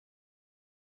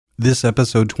This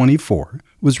episode 24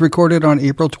 was recorded on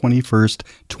April 21st,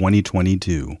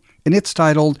 2022, and it's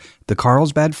titled The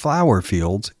Carlsbad Flower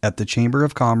Fields at the Chamber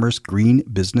of Commerce Green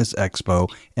Business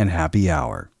Expo and Happy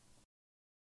Hour.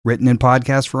 Written in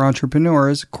podcast for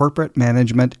entrepreneurs, corporate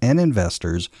management, and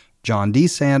investors, John D.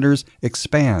 Sanders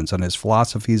expands on his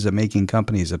philosophies of making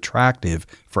companies attractive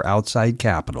for outside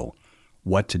capital,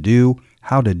 what to do,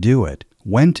 how to do it,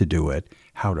 when to do it,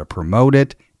 how to promote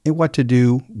it, and what to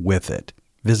do with it.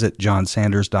 Visit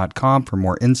johnsanders.com for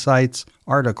more insights,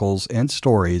 articles, and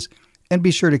stories, and be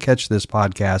sure to catch this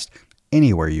podcast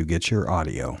anywhere you get your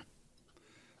audio.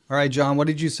 All right, John, what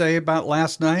did you say about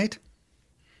last night?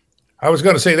 I was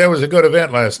going to say that was a good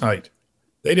event last night.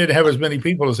 They didn't have as many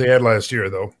people as they had last year,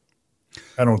 though.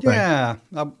 I don't think.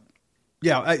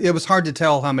 Yeah, it was hard to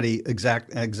tell how many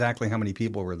exactly how many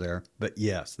people were there, but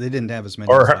yes, they didn't have as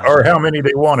many. Or how many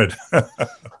they wanted.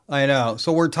 I know.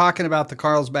 So we're talking about the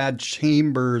Carlsbad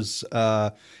Chambers.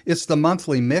 It's the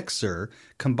monthly mixer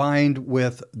combined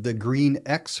with the Green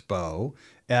Expo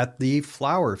at the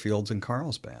flower fields in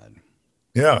Carlsbad.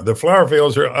 Yeah, the flower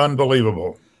fields are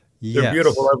unbelievable. Yes. They're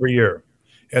beautiful every year.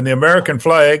 And the American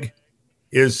flag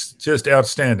is just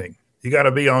outstanding. You got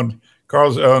to be on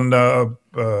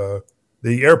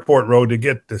the airport road to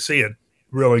get to see it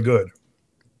really good.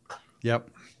 Yep.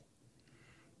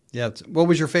 Yeah. What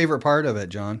was your favorite part of it,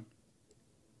 John?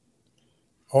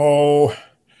 Oh,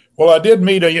 well, I did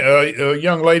meet a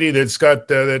young lady that's got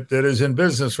that is in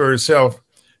business for herself,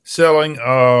 selling.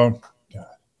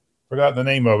 Forgot the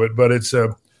name of it, but it's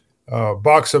a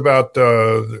box about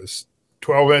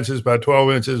 12 inches by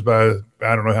 12 inches by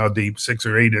I don't know how deep, 6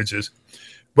 or 8 inches,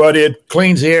 but it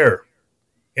cleans the air.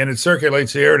 And it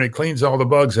circulates the air and it cleans all the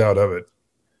bugs out of it.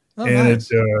 Oh, and nice.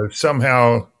 It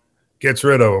somehow gets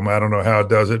rid of them. I don't know how it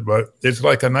does it, but it's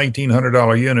like a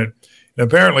 $1,900 unit. And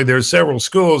apparently there's several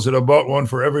schools that have bought one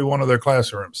for every one of their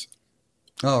classrooms.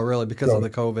 Oh, really? Because of the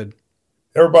COVID?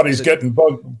 Everybody's getting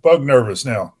bug nervous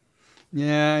now.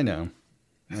 Yeah, I know.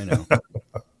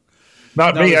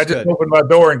 Not me. I just open my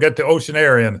door and get the ocean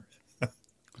air in.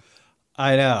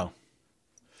 I know.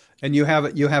 And you have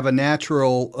a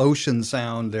natural ocean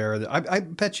sound there. I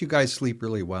bet you guys sleep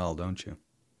really well, don't you?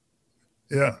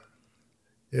 Yeah,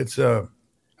 it's.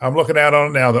 I'm looking out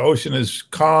on it now. The ocean is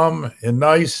calm and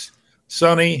nice,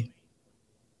 sunny.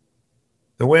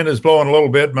 The wind is blowing a little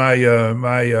bit.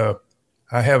 I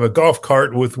have a golf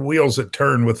cart with wheels that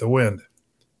turn with the wind.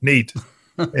 Neat,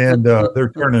 and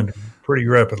they're turning pretty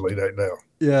rapidly right now.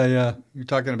 Yeah. You're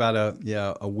talking about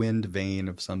a wind vane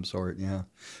of some sort. Yeah.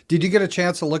 Did you get a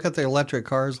chance to look at the electric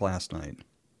cars last night?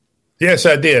 Yes,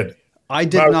 I did. I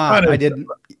did not. I didn't.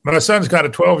 My son's got a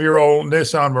 12-year-old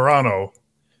Nissan Murano.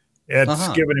 It's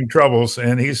giving him troubles,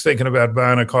 and he's thinking about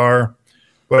buying a car.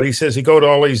 But he says he go to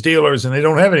all these dealers, and they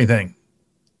don't have anything.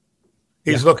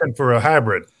 He's looking for a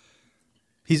hybrid.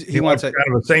 He wants kind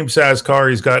of the same size car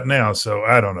he's got now. So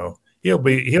I don't know. He'll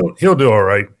do all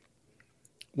right.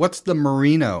 What's the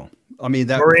Merino? I mean,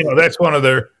 Merino. That's one of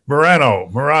their Murano.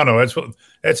 That's an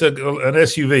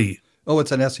SUV. Oh,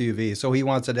 it's an SUV. So he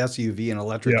wants an SUV, an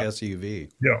electric SUV.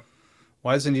 Yeah.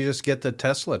 Why doesn't he just get the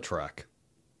Tesla truck?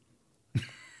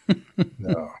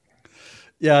 No.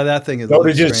 Yeah, that thing is. So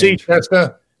did you see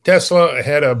Tesla? Tesla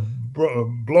had a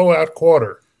blowout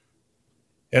quarter,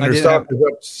 and their stock is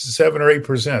up 7 or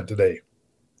 8% today.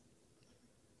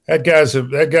 That guy's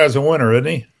a winner, isn't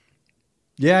he?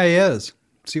 Yeah, he is.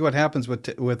 See what happens with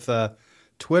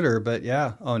Twitter, but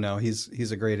yeah. Oh no,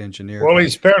 he's a great engineer. Well,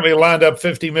 he's apparently lined up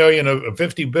 $50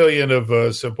 billion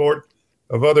of support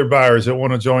of other buyers that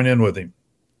want to join in with him.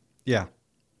 Yeah,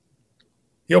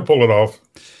 he'll pull it off.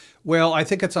 Well, I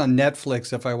think it's on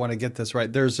Netflix. If I want to get this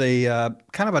right, there's a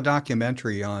kind of a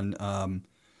documentary on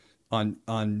Elon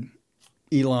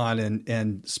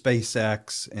and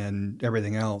SpaceX and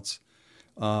everything else.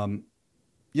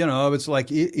 It's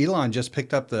like Elon just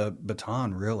picked up the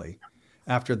baton, really,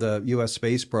 after the U.S.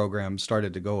 space program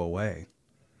started to go away.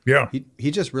 Yeah. He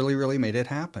just really, really made it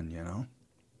happen,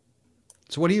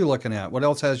 So what are you looking at? What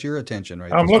else has your attention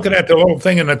right now? I'm looking at the little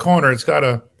thing in the corner. It's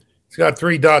got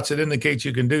 3 dots that indicates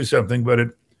you can do something, but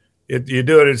you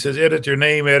do it. It says edit your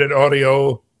name, edit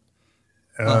audio,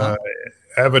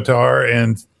 avatar,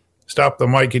 and stop the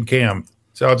mic and cam.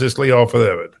 So I'll just leave off of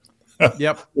it.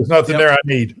 Yep. There's nothing there I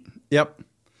need. Yep.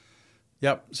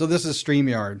 So this is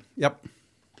StreamYard. Yep.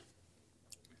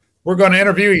 We're going to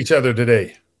interview each other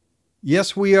today.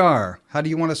 Yes, we are. How do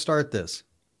you want to start this?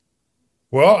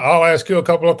 Well, I'll ask you a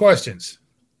couple of questions.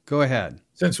 Go ahead.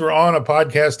 Since we're on a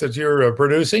podcast that you're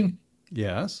producing.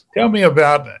 Yes. Tell me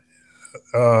about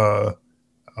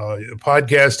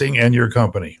podcasting and your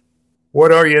company.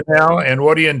 What are you now, and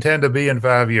what do you intend to be in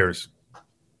 5 years?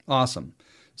 Awesome.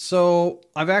 So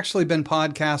I've actually been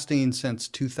podcasting since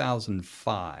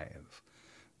 2005,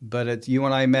 but you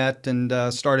and I met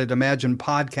and started Imagine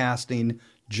Podcasting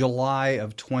July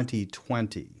of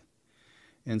 2020.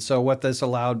 And so what this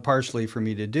allowed partially for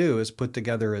me to do is put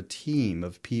together a team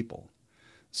of people.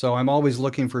 So I'm always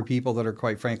looking for people that are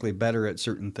quite frankly better at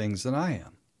certain things than I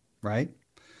am, right?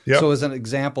 Yep. So as an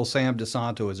example, Sam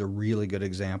DeSanto is a really good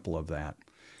example of that.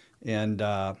 And,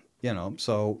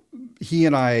 so he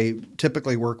and I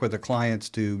typically work with the clients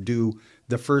to do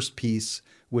the first piece,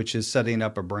 which is setting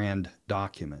up a brand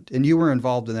document. And you were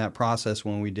involved in that process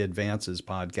when we did Vance's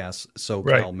podcast, SoCal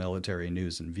Right. Military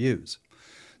News and Views.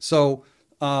 So,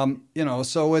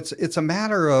 so it's a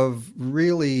matter of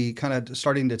really kind of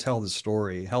starting to tell the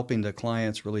story, helping the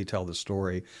clients really tell the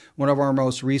story. One of our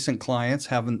most recent clients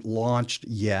haven't launched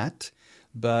yet,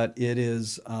 but it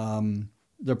is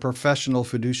the Professional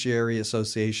Fiduciary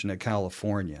Association of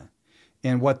California.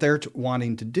 And what they're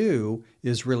wanting to do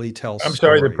is really tell I'm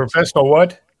stories. sorry, the professional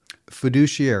what?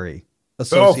 Fiduciary Oh,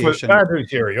 Association.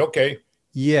 fiduciary. Okay.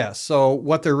 Yeah. So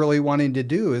what they're really wanting to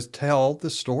do is tell the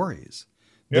stories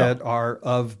Yeah. that are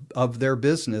of their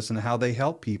business and how they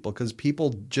help people, because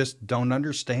people just don't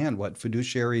understand what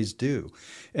fiduciaries do.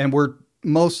 And we're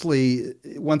mostly,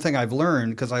 one thing I've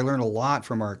learned, because I learn a lot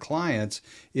from our clients,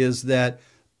 is that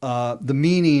the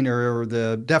meaning or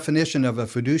the definition of a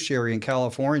fiduciary in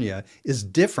California is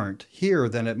different here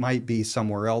than it might be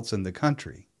somewhere else in the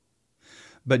country.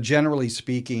 But generally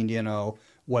speaking,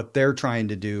 what they're trying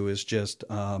to do is just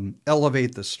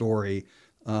elevate the story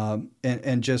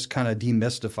and just kind of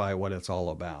demystify what it's all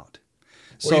about.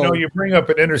 Well, So, you bring up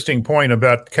an interesting point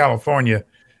about California.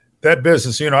 That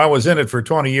business, I was in it for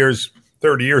 20 years,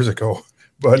 30 years ago,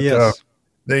 but yes.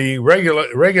 the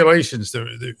regulations,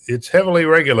 it's heavily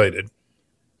regulated.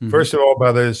 Mhm. First of all,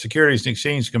 by the Securities and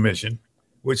Exchange Commission,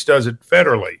 which does it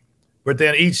federally. But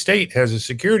then each state has a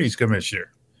securities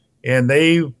commissioner, and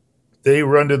they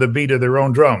run to the beat of their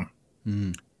own drum.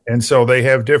 Mhm. And so they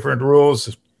have different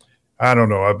rules. I don't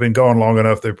know. I've been gone long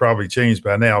enough. They've probably changed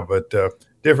by now, but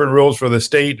different rules for the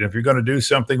state. And if you're going to do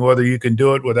something, whether you can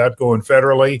do it without going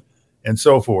federally and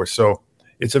so forth. So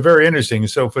it's a very interesting.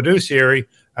 So fiduciary,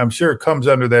 I'm sure, comes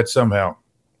under that somehow.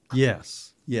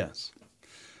 Yes. Yes.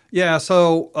 Yeah.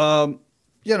 So,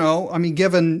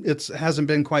 given it hasn't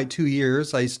been quite 2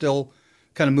 years, I still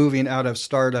kind of moving out of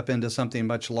startup into something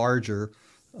much larger.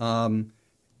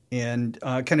 And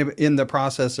kind of in the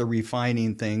process of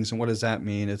refining things. And what does that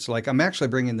mean? It's like I'm actually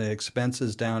bringing the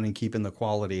expenses down and keeping the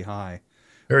quality high.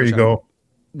 There you go.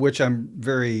 Which I'm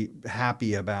very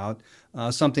happy about.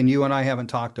 Something you and I haven't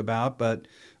talked about, but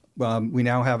we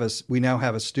now have a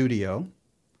studio.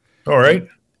 All right.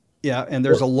 Yeah, and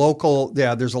there's a local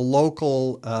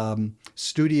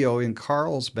studio in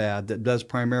Carlsbad that does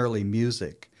primarily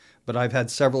music. But I've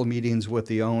had several meetings with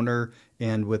the owner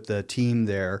and with the team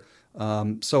there.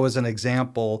 So as an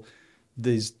example,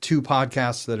 these two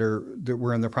podcasts that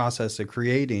we're in the process of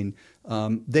creating,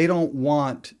 they don't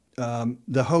want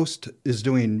the host is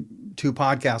doing two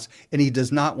podcasts and he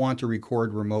does not want to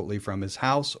record remotely from his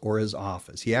house or his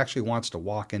office. He actually wants to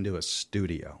walk into a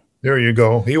studio. There you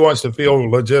go. He wants to feel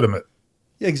legitimate.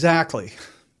 Exactly.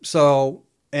 So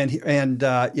I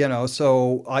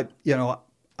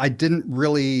didn't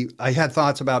really, I had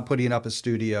thoughts about putting up a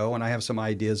studio, and I have some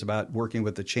ideas about working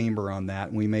with the chamber on that.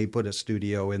 And we may put a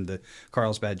studio in the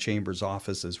Carlsbad Chamber's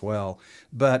office as well.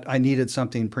 But I needed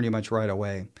something pretty much right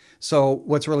away. So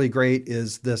what's really great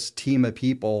is this team of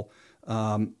people.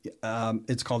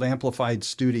 It's called Amplified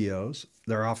Studios.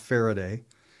 They're off Faraday.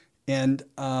 And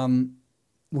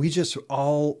we just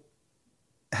all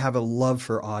have a love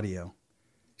for audio.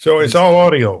 So it's all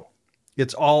audio.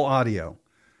 It's all audio.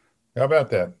 How about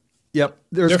that? Yep.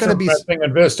 There's going to be thing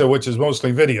in Vista, which is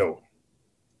mostly video.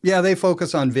 Yeah, they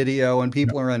focus on video, and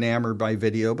people are enamored by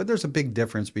video, but there's a big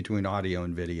difference between audio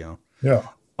and video. Yeah.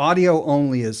 Audio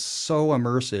only is so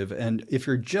immersive, and if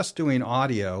you're just doing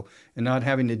audio and not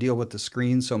having to deal with the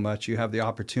screen so much, you have the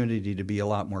opportunity to be a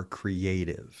lot more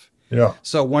creative. Yeah.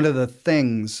 So one of the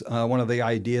things, one of the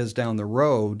ideas down the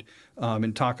road,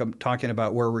 and talking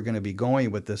about where we're going to be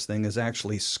going with this thing, is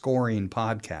actually scoring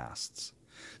podcasts.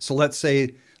 So let's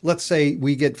say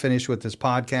we get finished with this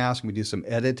podcast and we do some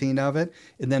editing of it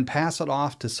and then pass it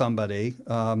off to somebody,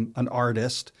 an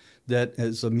artist that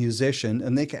is a musician,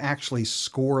 and they can actually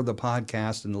score the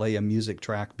podcast and lay a music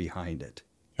track behind it.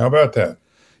 How about that?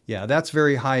 Yeah, that's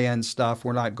very high-end stuff.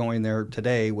 We're not going there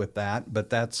today with that,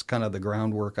 but that's kind of the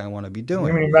groundwork I want to be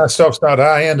doing. You mean my stuff's not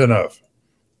high-end enough?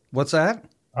 What's that?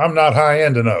 I'm not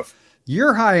high-end enough.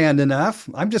 You're high end enough.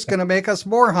 I'm just going to make us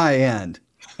more high end.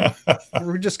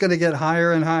 We're just going to get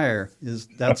higher and higher.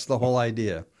 That's the whole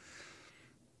idea.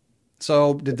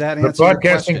 So did that The answer your podcasting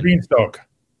question? beanstalk.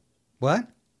 What?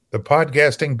 The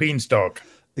podcasting beanstalk.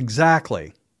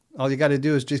 Exactly. All you got to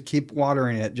do is just keep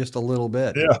watering it just a little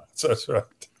bit. Yeah, that's right.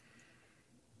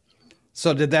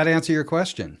 So did that answer your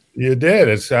question? You did.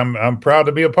 I'm proud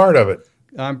to be a part of it.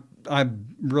 I'm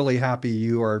really happy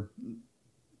you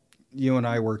and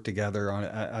I work together on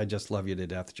it. I just love you to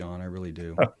death, John. I really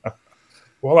do.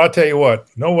 Well, I'll tell you what,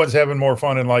 no one's having more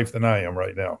fun in life than I am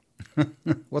right now.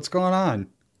 What's going on?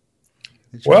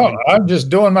 Well, I'm just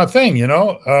doing my thing, you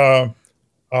know.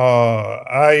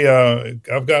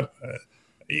 I've got,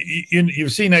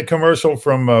 you've seen that commercial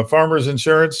from Farmers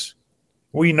Insurance.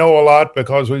 We know a lot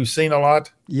because we've seen a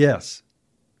lot. Yes.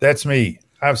 That's me.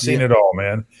 I've seen it all,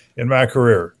 man, in my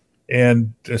career.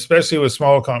 And especially with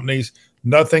small companies,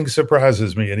 nothing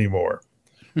surprises me anymore.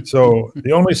 So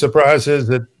the only surprise is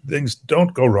that things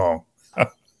don't go wrong.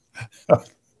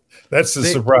 That's the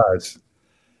surprise.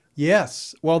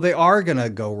 Yes. Well, they are going to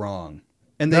go wrong.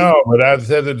 No, but I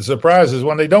said that the surprise is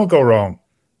when they don't go wrong.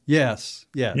 Yes.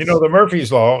 Yes. You know, the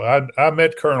Murphy's Law, I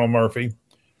met Colonel Murphy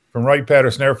from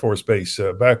Wright-Patterson Air Force Base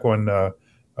back when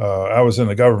I was in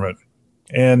the government.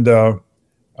 And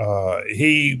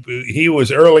he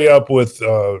was early up with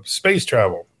space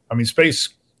travel. Space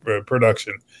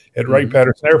production at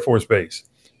Wright-Patterson Air Force Base.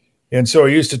 And so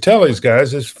he used to tell these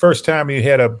guys, this first time you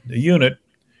had a unit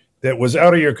that was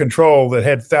out of your control that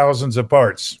had thousands of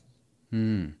parts.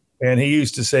 And he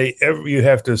used to say, you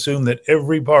have to assume that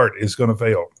every part is going to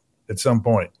fail at some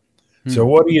point. So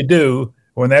what do you do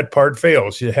when that part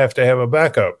fails? You have to have a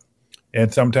backup.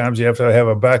 And sometimes you have to have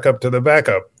a backup to the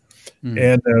backup.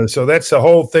 And so that's the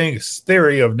whole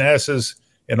theory of NASA's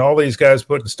and all these guys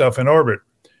putting stuff in orbit.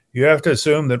 You have to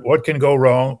assume that what can go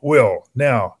wrong will.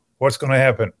 Now, what's going to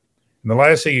happen? And the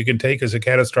last thing you can take is a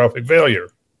catastrophic failure.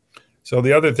 So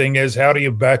the other thing is, how do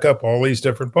you back up all these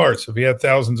different parts? If you have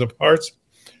thousands of parts,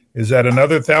 is that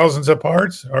another thousands of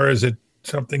parts? Or is it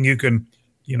something you can,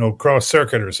 cross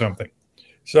circuit or something?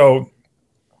 So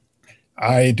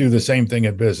I do the same thing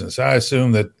in business. I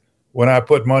assume that when I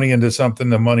put money into something,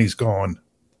 the money's gone.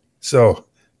 So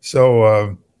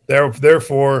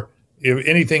therefore, if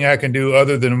anything I can do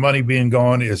other than money being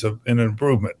gone is an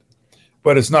improvement.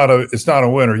 But it's not a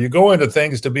winner. You go into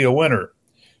things to be a winner,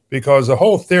 because the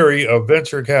whole theory of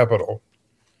venture capital,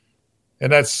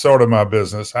 and that's sort of my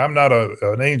business. I'm not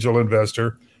an angel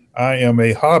investor. I am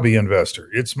a hobby investor.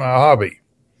 It's my hobby.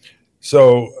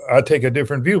 So I take a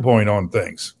different viewpoint on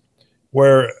things.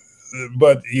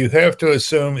 But you have to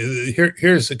assume,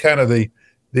 here's the kind of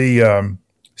the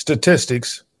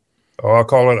statistics, or I'll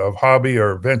call it, of hobby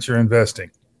or venture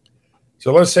investing.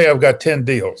 So let's say I've got 10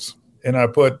 deals and I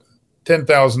put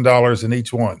 $10,000 in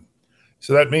each one.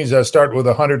 So that means I start with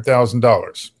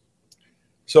 $100,000.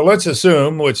 So let's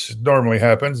assume, which normally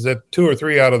happens, that 2 or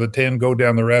 3 out of the 10 go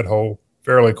down the rat hole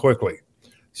fairly quickly.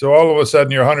 So all of a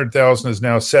sudden your 100,000 is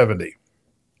now 70.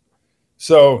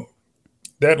 So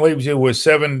that leaves you with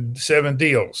seven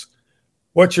deals.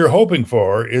 What you're hoping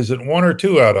for is that 1 or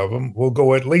 2 out of them will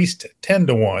go at least 10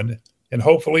 to 1 and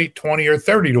hopefully 20 or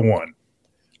 30 to 1.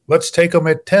 Let's take them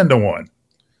at 10 to 1.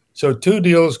 So 2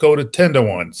 deals go to 10 to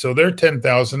 1. So their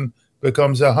 10,000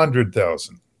 becomes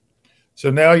 100,000.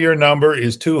 So now your number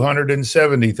is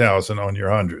 270,000 on your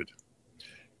 100.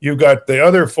 You've got the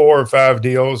other 4 or 5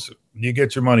 deals, you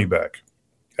get your money back.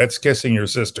 That's kissing your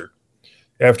sister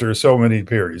after so many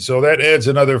periods. So that adds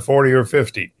another 40 or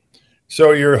 50.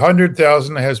 So your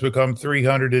 100,000 has become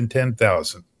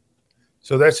 310,000.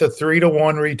 So that's a 3 to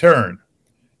 1 return.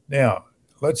 Now,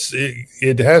 you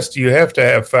have to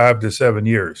have 5 to 7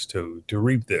 years to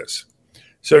reap this.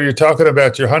 So you're talking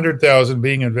about your 100,000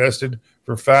 being invested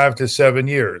for 5 to 7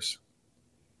 years.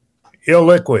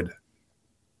 Illiquid.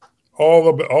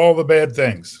 All the bad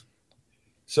things.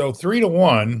 So 3 to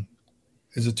 1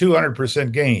 is a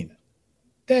 200% gain.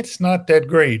 That's not that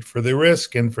great for the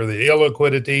risk and for the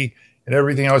illiquidity and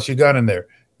everything else you got in there.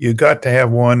 You got to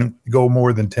have one go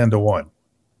more than 10 to 1.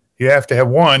 You have to have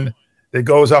one that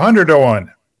goes 100 to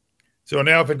 1. So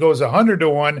now if it goes 100 to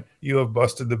 1, you have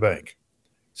busted the bank.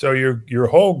 So your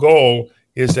whole goal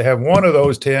is to have one of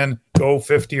those 10 go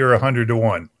 50 or 100 to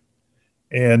 1.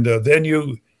 And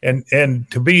then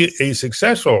to be a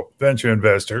successful venture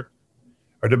investor,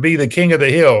 or to be the king of the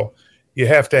hill, you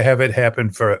have to have it happen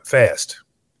fast.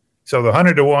 So the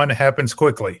 100 to 1 happens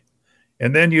quickly.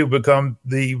 And then you become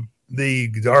the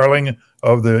darling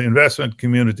of the investment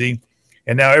community.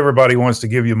 And now everybody wants to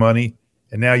give you money.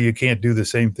 And now you can't do the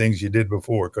same things you did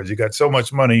before because you got so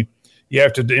much money. You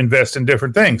have to invest in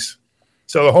different things.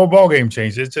 So the whole ball game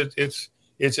changed.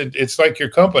 It's like your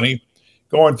company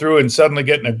going through and suddenly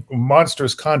getting a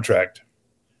monstrous contract,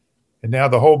 and now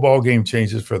the whole ball game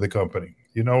changes for the company.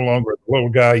 You're no longer a little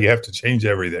guy. You have to change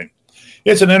everything.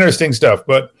 It's an interesting stuff,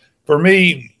 but for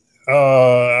me,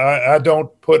 I don't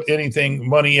put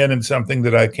money in something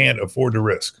that I can't afford to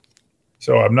risk.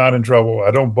 So I'm not in trouble.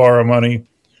 I don't borrow money.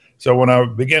 So when I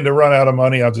begin to run out of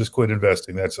money, I'll just quit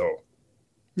investing. That's all.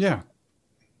 Yeah.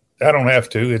 I don't have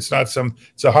to. It's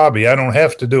a hobby. I don't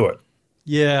have to do it.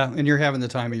 Yeah. And you're having the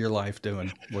time of your life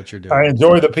doing what you're doing. I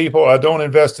enjoy the people. I don't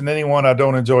invest in anyone I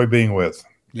don't enjoy being with.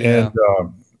 Yeah. And,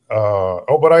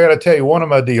 but I got to tell you, one of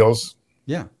my deals.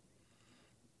 Yeah.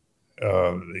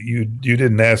 You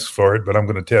didn't ask for it, but I'm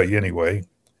going to tell you anyway,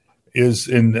 is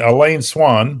in Elaine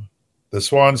Swan, the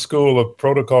Swan School of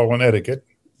Protocol and Etiquette.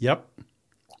 Yep.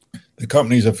 The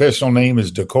company's official name is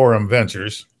Decorum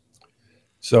Ventures.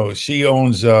 So she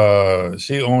owns about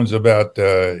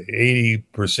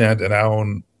 80%, and I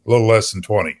own a little less than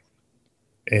 20.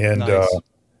 And nice.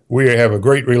 We have a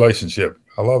great relationship.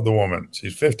 I love the woman.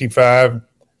 She's 55,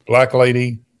 black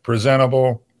lady,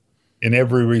 presentable in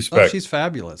every respect. Oh, she's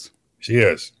fabulous. She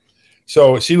is.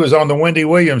 So she was on the Wendy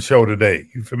Williams show today.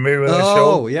 You familiar with that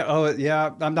show? Oh,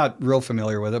 yeah. I'm not real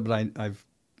familiar with it, but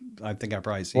I think I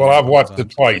probably seen it. Well, I've watched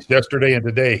it twice, yesterday and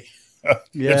today.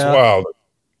 It's wild.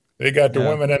 They got the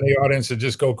women in the audience that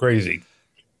just go crazy.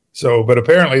 So, but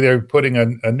apparently they're putting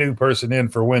a new person in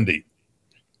for Wendy.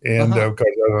 And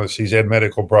because she's had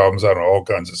medical problems, I don't know, all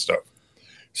kinds of stuff.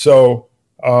 So,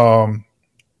 so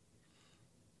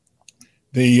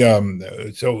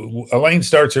Elaine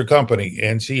starts her company,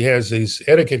 and she has these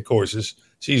etiquette courses.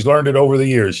 She's learned it over the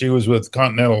years. She was with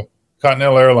Continental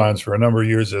Airlines for a number of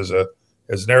years as an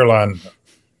airline,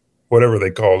 whatever they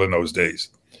called in those days,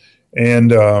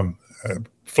 and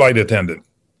flight attendant.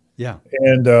 Yeah.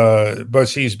 And but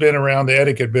she's been around the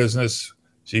etiquette business.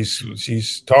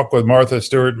 She's talked with Martha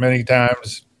Stewart many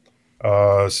times.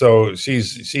 So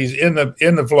she's in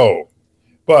the flow,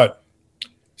 but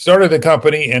started the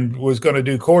company and was going to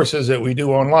do courses that we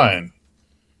do online.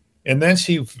 And then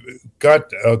she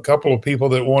got a couple of people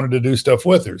that wanted to do stuff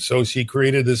with her. So she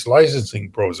created this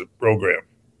licensing program.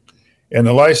 And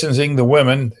the licensing, the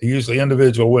women, usually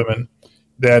individual women,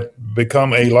 that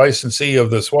become a licensee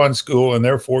of the Swan School and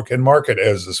therefore can market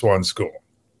as the Swan School.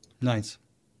 Nice.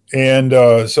 And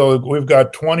so we've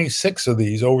got 26 of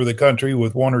these over the country,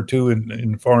 with one or two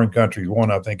in foreign countries,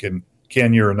 one I think in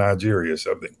Kenya or Nigeria or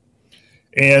something.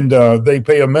 And they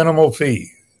pay a minimal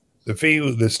fee. The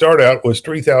fee, the start out was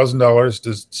 $3,000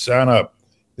 to sign up.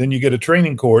 Then you get a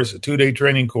training course, a 2-day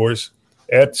training course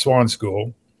at Swan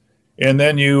School. And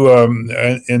then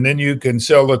you can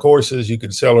sell the courses. You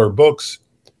can sell our books.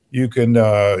 You can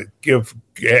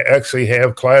actually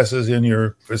have classes in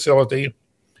your facility.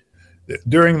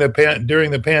 During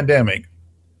the pandemic,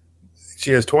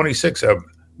 she has 26 of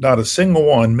them. Not a single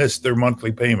one missed their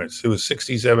monthly payments. It was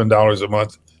 $67 a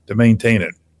month to maintain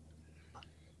it.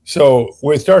 So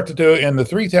we start to do, and the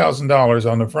 $3,000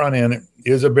 on the front end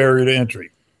is a barrier to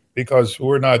entry, because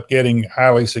we're not getting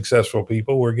highly successful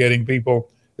people. We're getting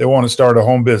people that want to start a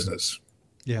home business.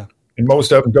 Yeah. And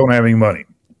most of them don't have any money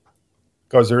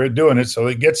because they're doing it so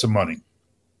they get some money.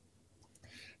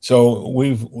 So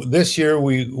this year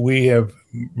we have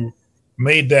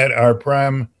made that our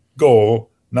prime goal,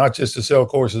 not just to sell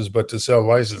courses, but to sell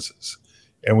licenses.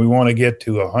 And we want to get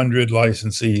to 100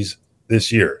 licensees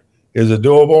this year. Is it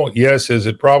doable? Yes. Is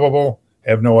it probable?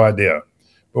 Have no idea.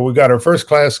 But we've got our first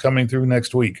class coming through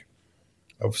next week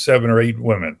of 7 or 8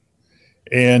 women.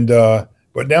 And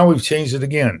but now we've changed it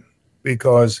again,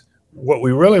 because what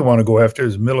we really want to go after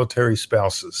is military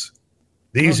spouses.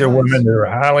 These are women that are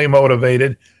highly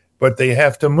motivated, but they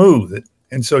have to move it.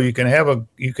 And so you can have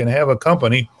a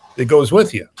company that goes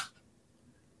with you.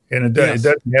 And it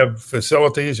doesn't have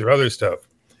facilities or other stuff.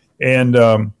 And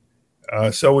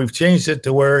so we've changed it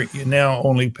to where you now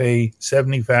only pay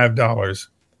 $75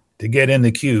 to get in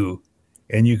the queue,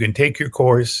 and you can take your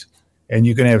course, and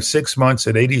you can have 6 months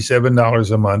at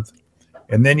 $87 a month,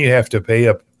 and then you have to pay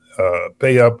up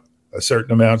a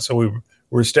certain amount. So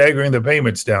we're staggering the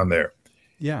payments down there.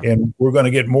 Yeah, and we're going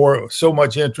to get so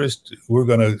much interest. We're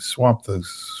going to swamp the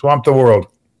world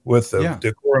with the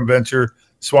Decorum Venture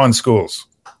Swan Schools.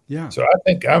 Yeah. So I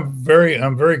think I'm very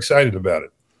excited about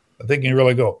it. I think you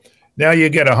really go. Now you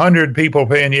get 100 people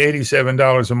paying you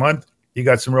 $87 a month. You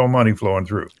got some real money flowing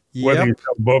through, whether you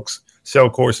sell books, sell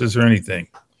courses, or anything.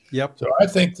 Yep. So I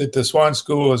think that the Swan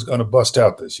School is going to bust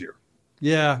out this year.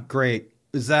 Yeah, great.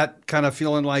 Is that kind of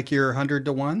feeling like you're 100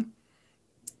 to 1?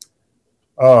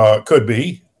 Could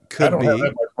be. I don't have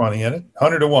that much money in it.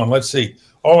 100 to 1. Let's see.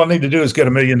 All I need to do is get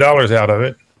 $1 million out of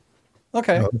it.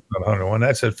 Okay. No, that's not 100 to 1.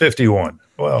 That's at 51.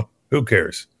 Well, who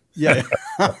cares? Yeah.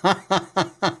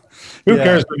 Who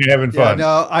cares when you're having fun?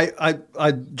 No,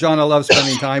 John, I love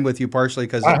spending time with you partially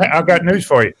because I've got news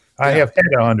for you. I have had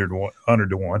 100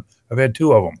 to 1. I've had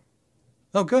 2 of them.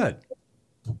 Oh, good.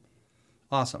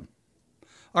 Awesome.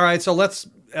 All right. So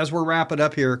as we're wrapping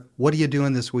up here, what are you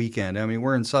doing this weekend? I mean,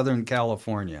 we're in Southern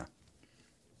California.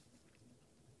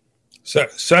 So,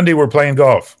 Sunday, we're playing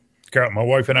golf. My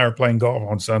wife and I are playing golf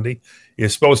on Sunday.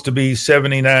 It's supposed to be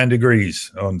 79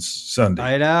 degrees on Sunday.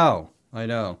 I know. I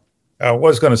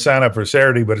was going to sign up for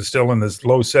Saturday, but it's still in the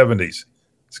low 70s.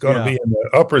 It's going to be in the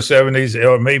upper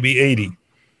 70s, maybe 80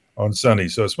 on Sunday.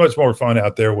 So it's much more fun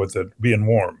out there with it being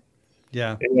warm.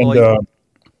 Yeah. And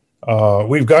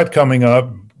we've got coming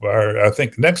up, I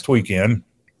think next weekend,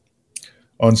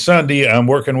 on Sunday, I'm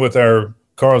working with our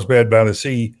Carlsbad by the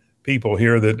Sea people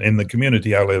here that in the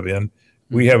community I live in.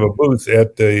 We have a booth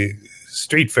at the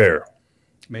street fair,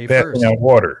 May passing 1st. out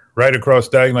water right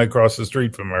diagonally across the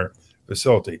street from our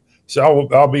facility. So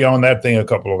I'll be on that thing a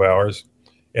couple of hours,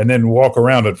 and then walk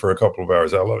around it for a couple of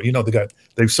hours. I love,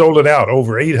 they've sold it out,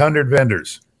 over 800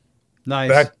 vendors.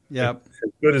 Nice. As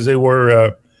good as they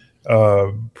were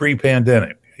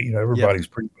pre-pandemic. Everybody's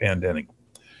pre-pandemic.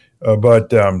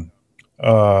 So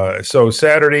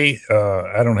Saturday,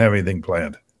 I don't have anything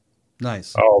planned.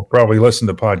 Nice. I'll probably listen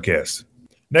to podcasts.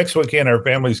 Next weekend, our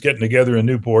family's getting together in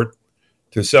Newport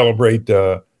to celebrate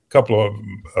a couple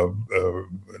of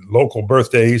local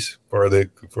birthdays for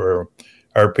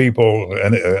our people,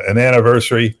 an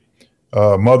anniversary,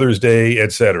 Mother's Day,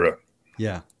 etc.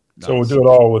 Yeah. Nice. So we'll do it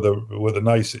all with a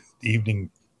nice evening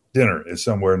dinner at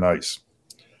somewhere nice.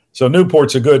 So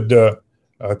Newport's a good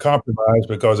compromise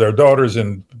because our daughter's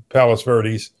in Palos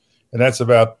Verdes, and that's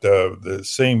about the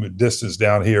same distance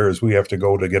down here as we have to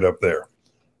go to get up there.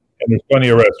 And there's plenty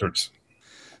of restaurants.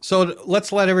 So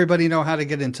let's let everybody know how to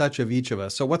get in touch with each of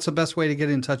us. So what's the best way to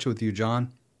get in touch with you,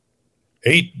 John?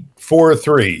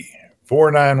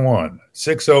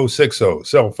 843-491-6060,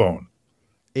 cell phone.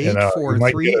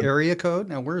 843 area code?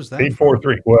 Now, where's that?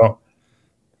 843. Well,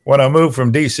 when I moved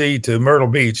from D.C. to Myrtle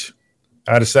Beach,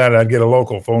 I decided I'd get a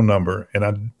local phone number, and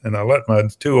I let my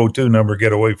 202 number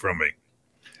get away from me.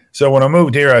 So when I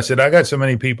moved here, I said, I got so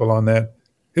many people on that.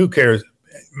 Who cares?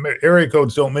 Area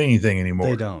codes don't mean anything anymore.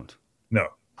 They don't. No.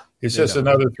 It's just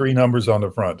another 3 numbers on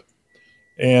the front.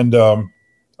 And then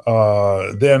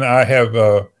I have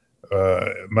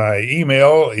my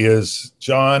email is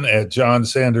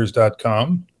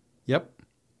john@johnsanders.com. Yep.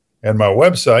 And my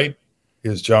website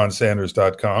is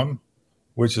johnsanders.com,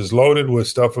 which is loaded with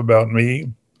stuff about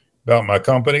me, about my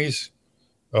companies.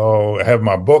 I have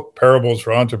my book, Parables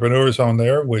for Entrepreneurs, on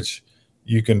there, which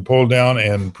you can pull down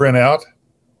and print out,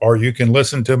 or you can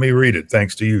listen to me read it.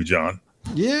 Thanks to you, John.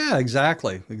 Yeah,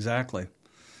 exactly.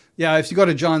 Yeah, if you go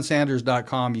to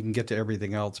johnsanders.com, you can get to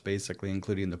everything else, basically,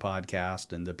 including the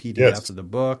podcast and the PDF of the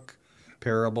book,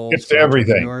 Parables. It's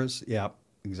everything. Yeah,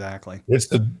 exactly. It's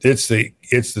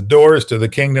the doors to the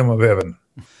kingdom of heaven.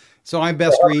 So I'm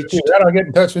best reached. How do I get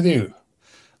in touch with you?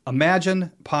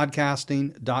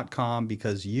 ImaginePodcasting.com,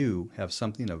 because you have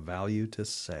something of value to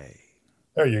say.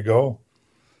 There you go.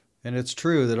 And it's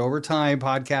true that over time,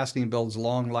 podcasting builds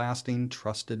long-lasting,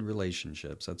 trusted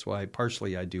relationships. That's why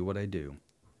partially I do what I do.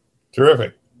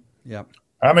 Terrific. Yep.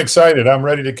 I'm excited. I'm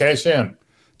ready to cash in.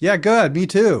 Yeah, good. Me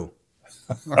too.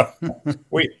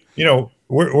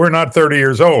 We're not 30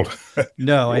 years old.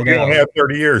 No, I know. We don't have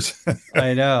 30 years.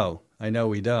 I know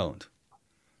we don't.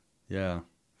 Yeah.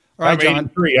 All right, I'm John.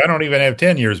 83. I don't even have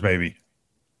 10 years, maybe.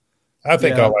 I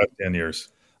think I'll have 10 years.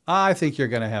 I think you're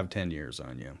going to have 10 years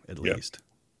on you, at least.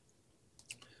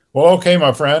 Well, okay,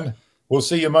 my friend. We'll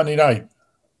see you Monday night.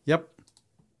 Yep.